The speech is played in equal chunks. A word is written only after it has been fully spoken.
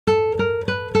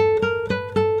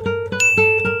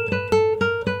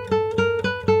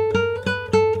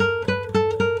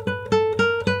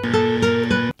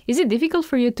Is it difficult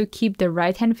for you to keep the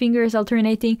right hand fingers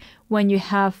alternating when you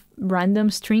have random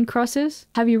string crosses?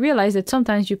 Have you realized that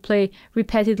sometimes you play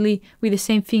repeatedly with the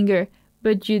same finger,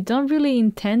 but you don't really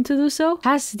intend to do so?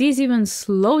 Has this even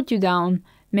slowed you down?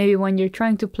 Maybe when you're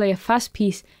trying to play a fast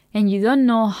piece and you don't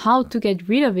know how to get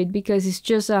rid of it because it's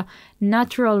just a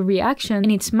natural reaction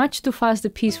and it's much too fast a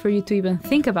piece for you to even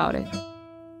think about it.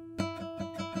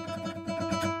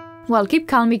 Well, keep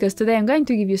calm because today I'm going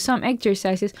to give you some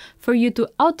exercises for you to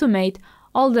automate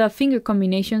all the finger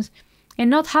combinations and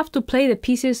not have to play the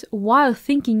pieces while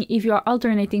thinking if you are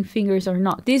alternating fingers or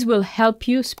not. This will help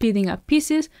you speeding up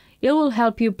pieces, it will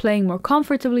help you playing more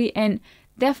comfortably, and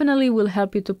definitely will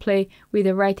help you to play with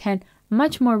the right hand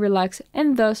much more relaxed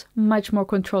and thus much more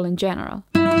control in general.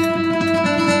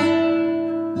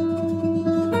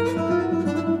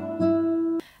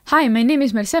 Hi, my name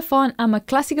is Merce. I'm a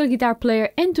classical guitar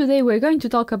player and today we're going to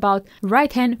talk about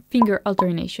right hand finger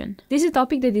alternation. This is a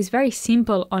topic that is very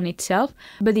simple on itself,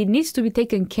 but it needs to be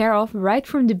taken care of right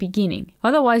from the beginning.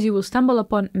 Otherwise you will stumble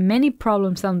upon many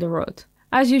problems down the road.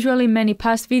 As usual in many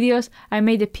past videos, I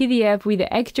made a PDF with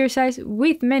the exercise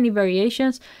with many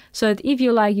variations, so that if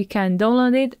you like you can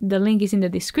download it, the link is in the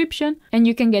description, and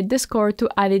you can get the score to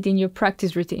add it in your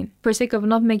practice routine. For sake of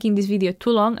not making this video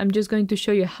too long, I'm just going to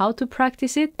show you how to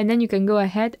practice it, and then you can go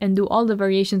ahead and do all the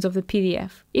variations of the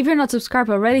PDF. If you're not subscribed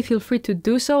already, feel free to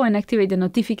do so and activate the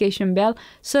notification bell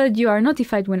so that you are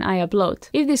notified when I upload.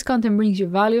 If this content brings you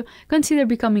value, consider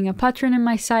becoming a patron on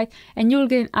my site and you'll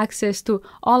gain access to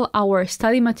all our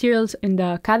study materials in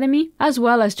the academy, as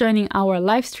well as joining our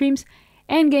live streams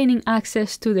and gaining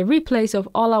access to the replays of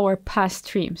all our past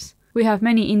streams. We have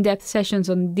many in-depth sessions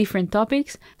on different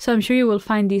topics, so I'm sure you will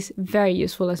find this very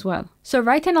useful as well. So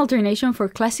right-hand alternation for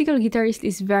classical guitarists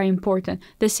is very important,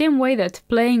 the same way that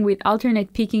playing with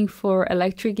alternate picking for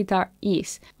electric guitar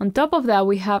is. On top of that,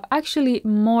 we have actually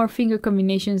more finger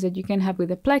combinations that you can have with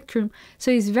the plectrum, so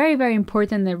it's very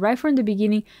important that right from the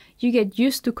beginning you get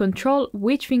used to control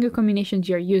which finger combinations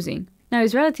you're using. Now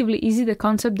it's relatively easy, the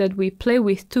concept that we play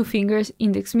with two fingers,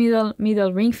 index middle,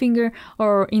 middle ring finger,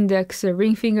 or index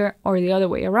ring finger, or the other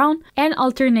way around, and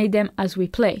alternate them as we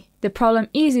play. The problem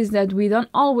is that we don't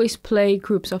always play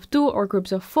groups of 2 or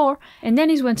groups of 4, and then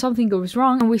is when something goes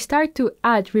wrong and we start to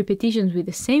add repetitions with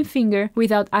the same finger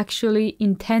without actually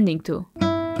intending to.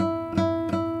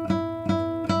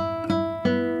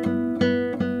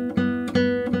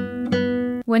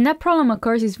 When that problem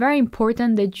occurs, it's very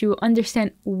important that you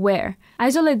understand where.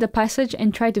 Isolate the passage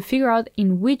and try to figure out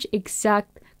in which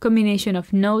exact combination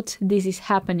of notes this is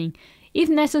happening. If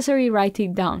necessary, write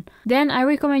it down. Then I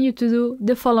recommend you to do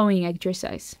the following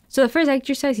exercise. So the first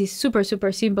exercise is super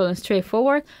simple and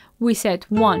straightforward. We set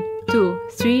 1, 2,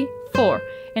 3, 4,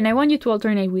 and I want you to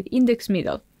alternate with index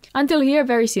middle. Until here,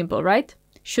 very simple, right?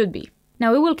 Should be.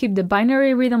 Now we will keep the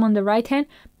binary rhythm on the right hand,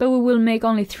 but we will make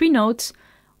only 3 notes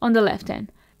on the left hand.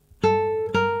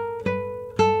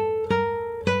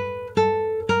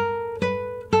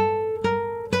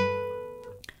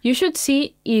 You should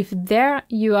see if there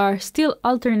you are still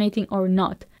alternating or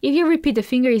not. If you repeat the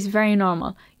finger, it's very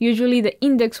normal. Usually the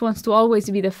index wants to always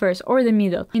be the first or the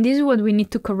middle. And this is what we need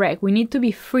to correct. We need to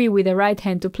be free with the right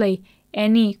hand to play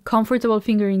any comfortable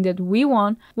fingering that we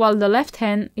want, while the left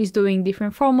hand is doing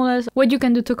different formulas. What you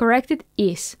can do to correct it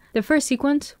is, the first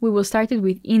sequence, we will start it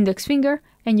with index finger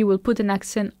and you will put an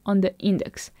accent on the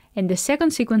index. And the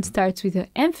second sequence starts with the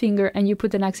M finger and you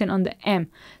put an accent on the M.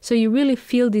 So you really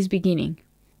feel this beginning.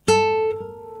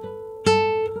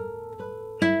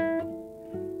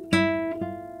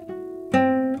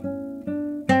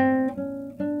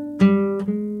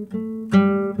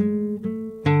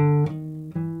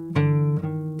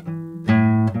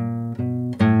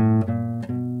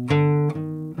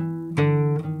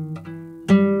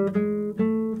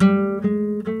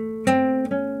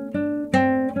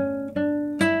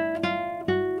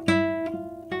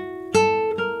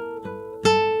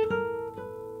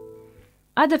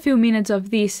 Add a few minutes of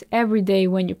this every day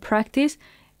when you practice,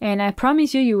 and I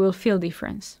promise you will feel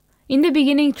difference. In the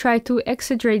beginning, try to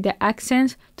exaggerate the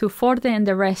accents to forte and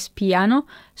the rest piano,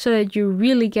 so that you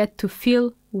really get to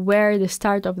feel where the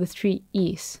start of the 3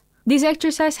 is. This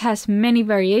exercise has many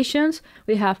variations.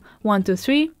 We have 1, 2,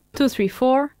 3, 2, 3,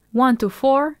 4, 1, 2,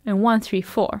 4, and 1, 3,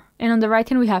 4. And on the right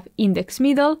hand we have index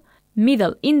middle,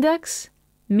 middle index,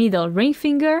 middle ring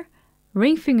finger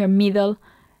middle,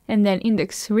 and then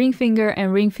index ring finger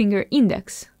and ring finger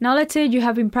index. Now let's say you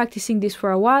have been practicing this for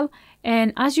a while,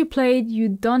 and as you play it, you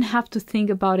don't have to think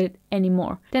about it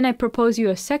anymore. Then I propose you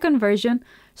a second version,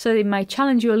 so that it might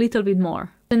challenge you a little bit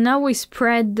more. So now we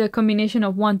spread the combination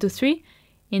of 1, 2, 3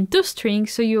 in 2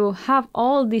 strings, so you have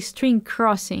all this string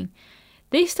crossing.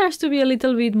 this starts to be a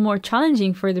little bit more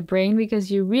challenging for the brain because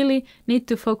you really need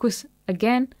to focus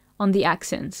again on the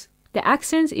accents. The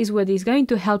accents is what is going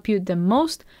to help you the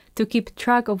most to keep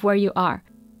track of where you are.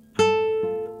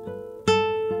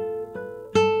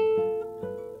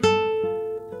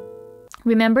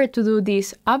 Remember to do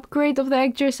this upgrade of the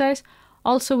exercise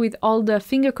also with all the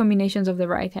finger combinations of the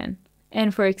right hand.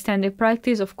 And for extended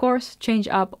practice, of course, change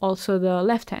up also the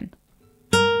left hand.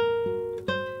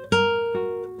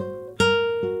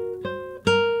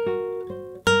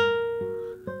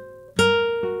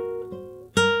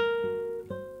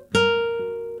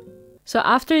 So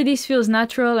after this feels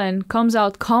natural and comes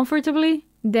out comfortably,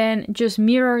 then just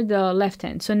mirror the left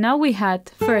hand. So now we had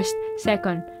first,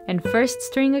 second, and first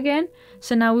string again.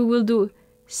 So now we will do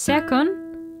second,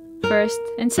 first,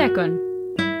 and second.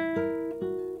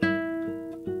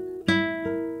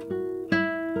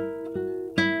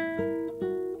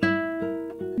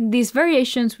 These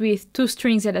variations with 2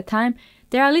 strings at a time,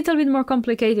 they're a little bit more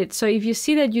complicated. So if you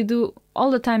see that you do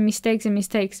all the time mistakes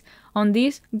on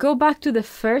this, go back to the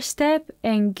first step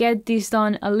and get this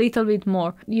done a little bit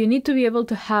more. You need to be able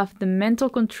to have the mental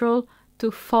control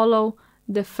to follow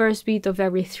the first beat of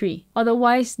every 3.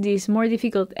 Otherwise, these more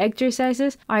difficult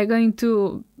exercises are going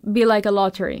to be like a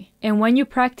lottery. And when you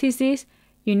practice this,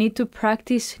 you need to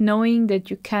practice knowing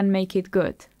that you can make it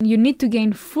good. You need to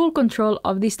gain full control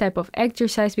of this type of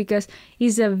exercise because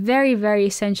it's a very, very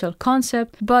essential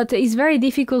concept, but it's very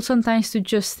difficult sometimes to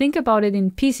just think about it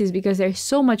in pieces because there's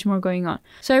so much more going on.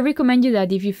 So I recommend you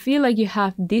that if you feel like you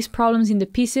have these problems in the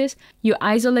pieces, you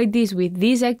isolate this with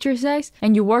this exercise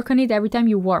and you work on it every time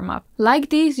you warm up.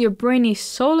 Like this, your brain is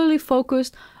solely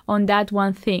focused on that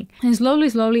one thing. And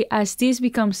slowly, as this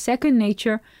becomes second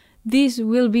nature, this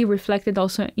will be reflected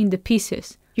also in the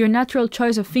pieces. Your natural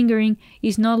choice of fingering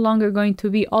is no longer going to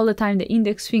be all the time the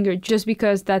index finger just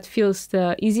because that feels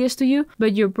the easiest to you,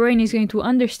 but your brain is going to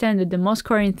understand that the most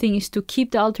coherent thing is to keep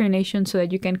the alternation so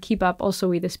that you can keep up also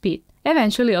with the speed.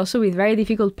 Eventually, also with very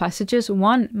difficult passages,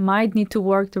 one might need to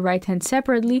work the right hand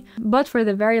separately, but for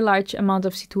the very large amount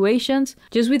of situations,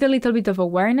 just with a little bit of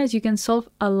awareness, you can solve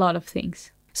a lot of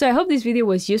things. So I hope this video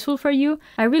was useful for you.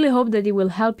 I really hope that it will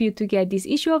help you to get this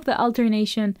issue of the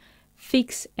alternation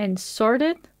fixed and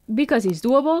sorted, because it's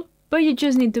doable, but you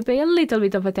just need to pay a little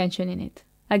bit of attention in it.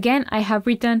 Again, I have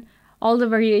written all the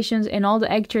variations and all the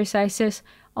exercises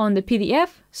on the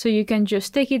PDF, so you can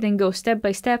just take it and go step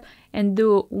by step and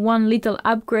do one little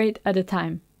upgrade at a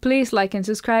time. Please like and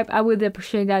subscribe, I would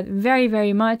appreciate that very,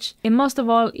 very much. And most of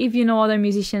all, if you know other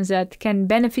musicians that can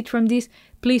benefit from this,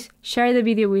 please share the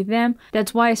video with them.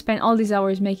 That's why I spent all these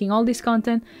hours making all this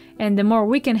content, and the more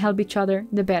we can help each other,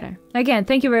 the better. Again,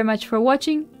 thank you very much for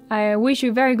watching. I wish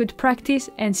you very good practice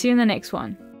and see you in the next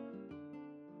one.